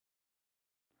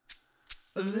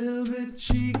A little bit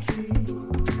cheeky, a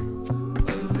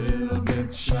little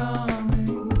bit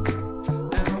charming,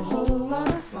 and a whole lot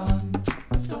of fun.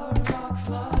 Storybox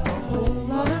Live. A whole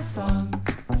lot of fun.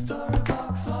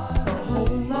 Storybox Live. A whole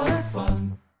lot of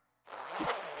fun.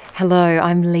 Hello,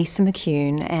 I'm Lisa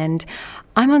McCune and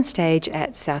I'm on stage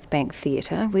at South Bank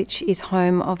Theatre, which is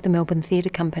home of the Melbourne Theatre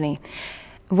Company.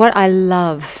 What I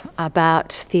love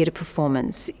about theatre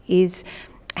performance is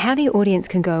how the audience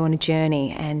can go on a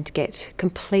journey and get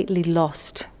completely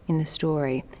lost in the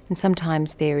story. And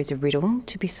sometimes there is a riddle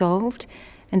to be solved,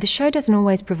 and the show doesn't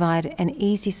always provide an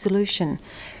easy solution.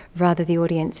 Rather, the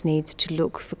audience needs to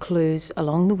look for clues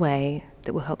along the way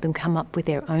that will help them come up with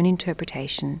their own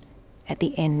interpretation at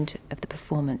the end of the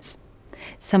performance.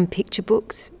 Some picture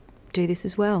books do this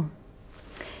as well.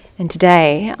 And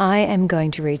today I am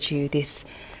going to read you this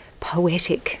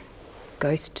poetic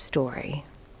ghost story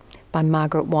by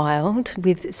Margaret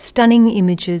with stunning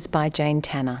images by Jane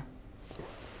Tanner.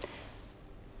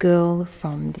 Girl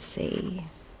from the Sea.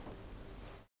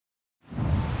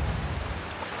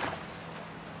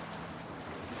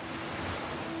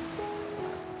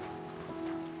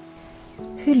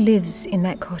 Who lives in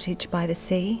that cottage by the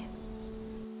sea?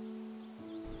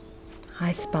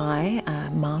 I spy a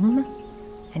mum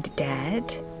and a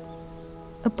dad,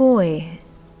 a boy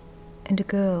and a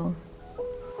girl.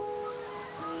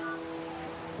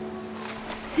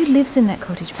 Who lives in that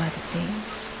cottage by the sea?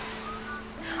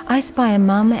 I spy a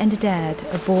mum and a dad,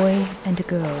 a boy and a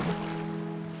girl.